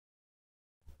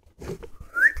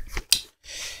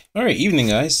All right, evening,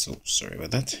 guys. Oh, sorry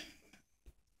about that.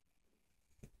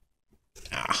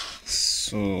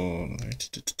 So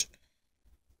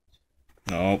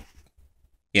no,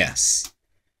 yes,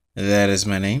 that is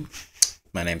my name.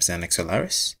 My name's Annex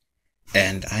Solaris,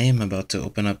 and I am about to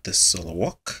open up this solo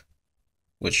walk,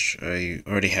 which I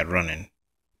already had running.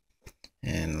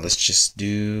 And let's just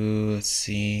do. Let's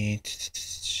see.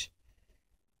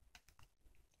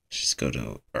 Just go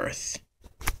to Earth.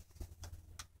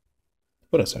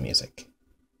 Put up some music.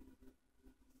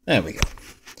 There we go.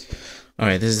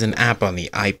 Alright, this is an app on the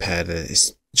iPad that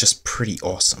is just pretty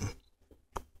awesome.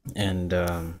 And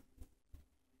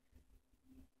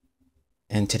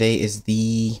today is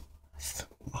the...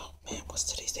 Oh man, what's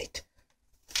today's date?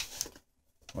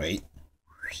 Wait.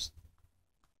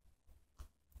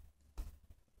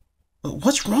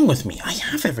 What's wrong with me? I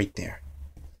have everything there.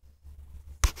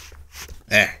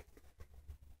 There.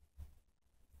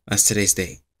 That's today's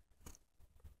date.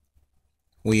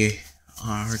 We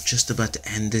are just about to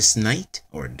end this night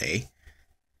or day.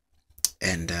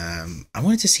 And I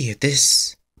wanted to see if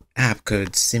this app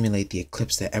could simulate the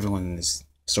eclipse that everyone is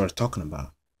sort of talking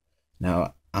about.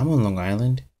 Now, I'm on Long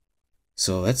Island,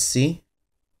 so let's see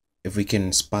if we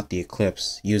can spot the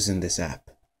eclipse using this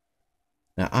app.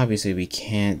 Now, obviously, we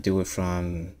can't do it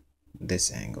from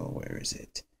this angle. Where is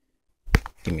it?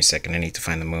 Give me a second. I need to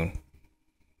find the moon.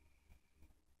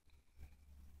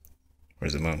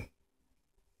 Where's the moon?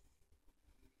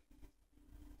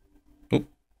 Oop.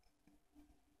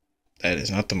 That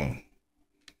is not the moon.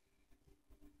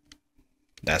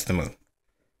 That's the moon.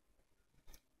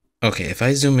 Okay, if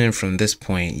I zoom in from this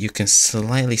point, you can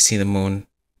slightly see the moon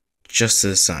just to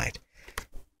the side.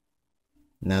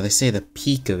 Now, they say the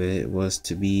peak of it was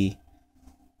to be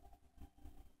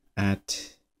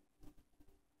at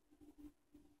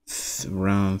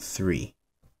round 3.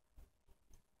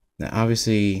 Now,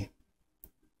 obviously,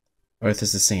 Earth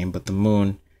is the same, but the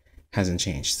moon hasn't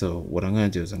changed. So what I'm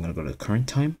going to do is I'm going to go to the current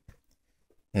time,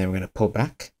 and then we're going to pull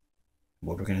back.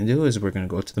 What we're going to do is we're going to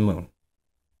go to the moon.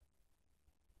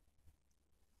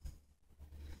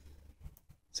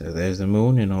 So there's the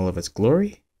moon in all of its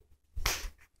glory.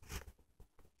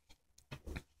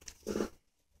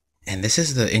 And this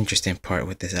is the interesting part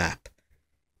with this app.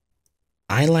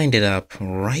 I lined it up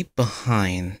right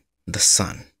behind the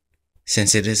sun,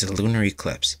 since it is a lunar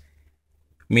eclipse,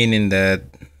 meaning that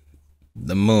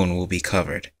the moon will be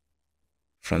covered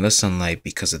from the sunlight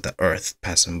because of the Earth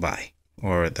passing by,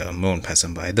 or the moon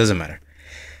passing by. It doesn't matter.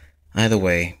 Either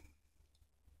way,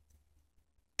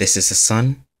 this is the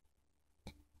sun,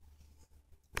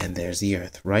 and there's the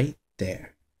Earth right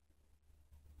there.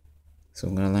 So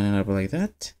I'm going to line it up like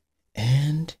that,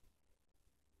 and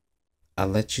I'll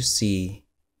let you see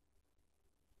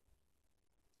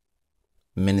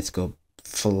minutes go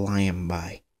flying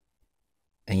by,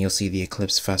 and you'll see the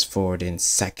eclipse fast forward in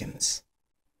seconds.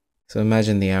 So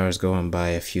imagine the hours going by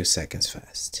a few seconds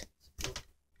fast.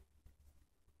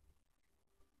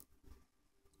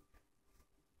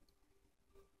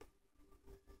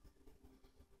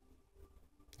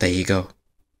 There you go.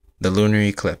 The lunar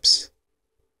eclipse.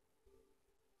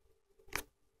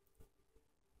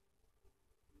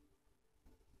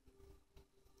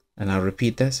 And I'll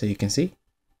repeat that so you can see.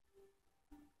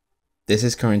 This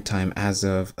is current time as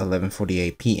of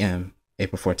 11:48 p.m.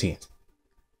 April 14th.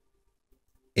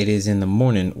 It is in the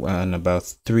morning, in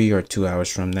about 3 or 2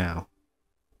 hours from now,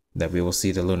 that we will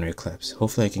see the lunar eclipse.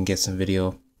 Hopefully I can get some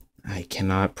video. I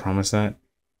cannot promise that.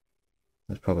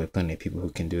 There's probably plenty of people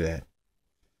who can do that.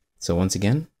 So once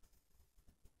again,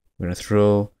 we're going to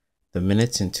throw the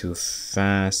minutes into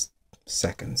fast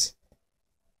seconds.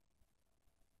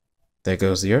 There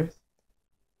goes the Earth.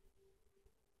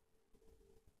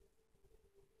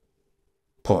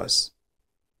 Pause.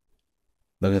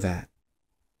 Look at that.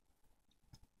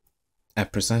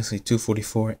 At precisely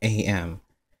 2:44 a.m.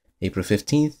 April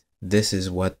 15th, this is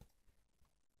what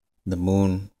the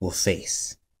moon will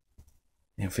face.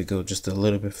 And if we go just a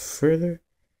little bit further,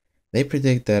 they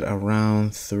predict that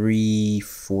around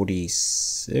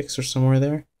 3:46 or somewhere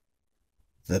there,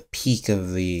 the peak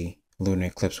of the lunar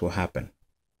eclipse will happen.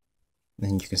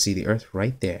 And you can see the Earth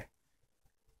right there,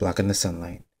 blocking the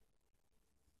sunlight.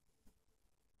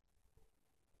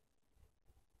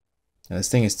 Now this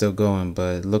thing is still going,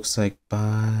 but it looks like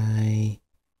by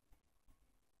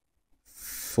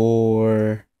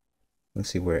 4, let's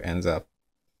see where it ends up.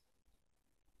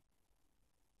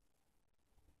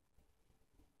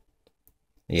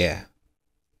 Yeah.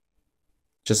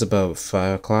 Just about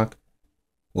 5 o'clock,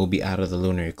 we'll be out of the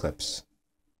lunar eclipse.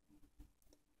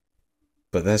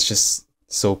 But that's just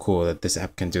so cool that this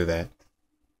app can do that.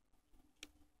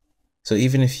 So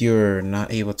even if you're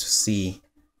not able to see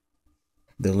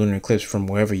the lunar eclipse from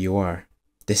wherever you are.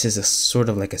 This is a sort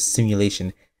of like a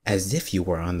simulation, as if you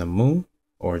were on the moon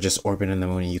or just orbiting the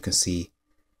moon, and you can see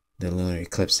the lunar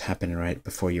eclipse happen right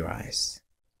before your eyes.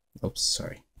 Oops,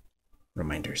 sorry.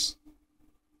 Reminders.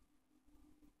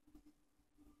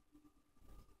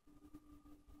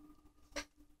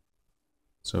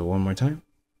 So one more time.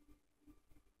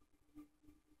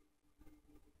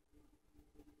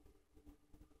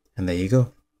 And there you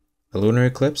go. A lunar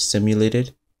eclipse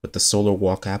simulated with the Solar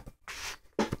Walk app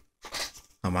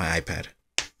on my iPad.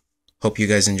 Hope you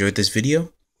guys enjoyed this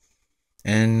video,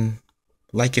 and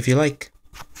like if you like.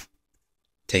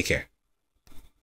 Take care.